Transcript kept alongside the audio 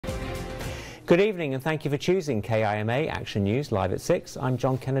Good evening and thank you for choosing KIMA Action News live at 6. I'm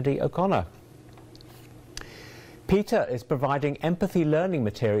John Kennedy O'Connor. PETA is providing empathy learning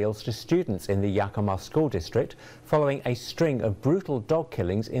materials to students in the Yakima School District following a string of brutal dog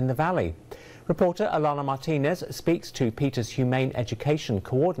killings in the valley. Reporter Alahna Martinez speaks to PETA's humane education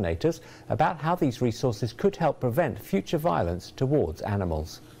coordinators about how these resources could help prevent future violence towards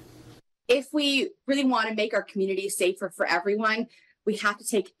animals. If we really want to make our community safer for everyone, we have to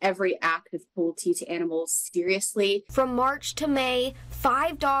take every act of cruelty to animals seriously. From March to May,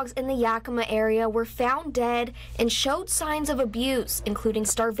 5 dogs in the Yakima area were found dead and showed signs of abuse, including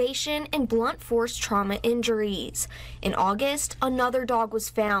starvation and blunt force trauma injuries. In August, another dog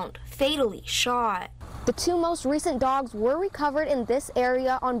was found, fatally shot. The 2 most recent dogs were recovered in this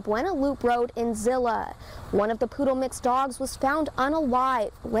area on Buena Loop Road in Zilla. One of the poodle mix dogs was found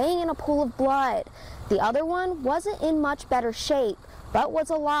unalive, laying in a pool of blood. The other one wasn't in much better shape, but was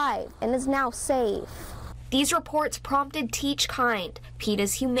alive and is now safe. These reports prompted Teach Kind,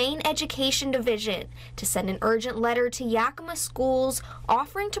 PETA's Humane Education Division, to send an urgent letter to Yakima schools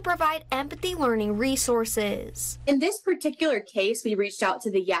offering to provide empathy learning resources. In this particular case, we reached out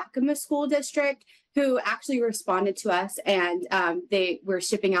to the Yakima School District, who actually responded to us, and they were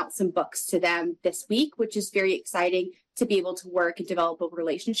shipping out some books to them this week, which is very exciting to be able to work and develop a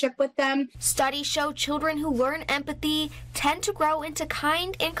relationship with them. Studies show children who learn empathy tend to grow into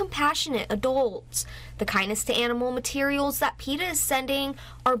kind and compassionate adults. The kindness to animal materials that PETA is sending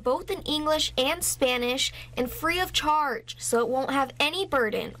are both in English and Spanish and free of charge, so it won't have any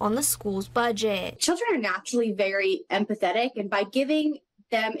burden on the school's budget. Children are naturally very empathetic, and by giving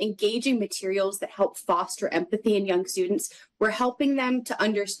them engaging materials that help foster empathy in young students, we're helping them to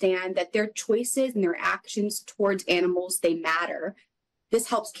understand that their choices and their actions towards animals, they matter. This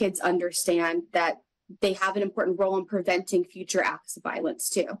helps kids understand that they have an important role in preventing future acts of violence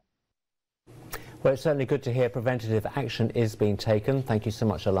too. Well, it's certainly good to hear preventative action is being taken. Thank you so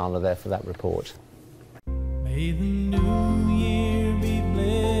much, Alahna, there for that report. May the new year be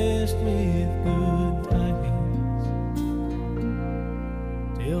blessed with good tidings.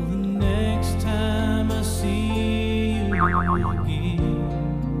 Till the next time I see you again.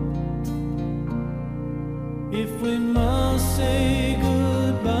 If we must say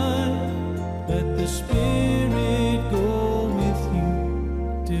goodbye, let the Spirit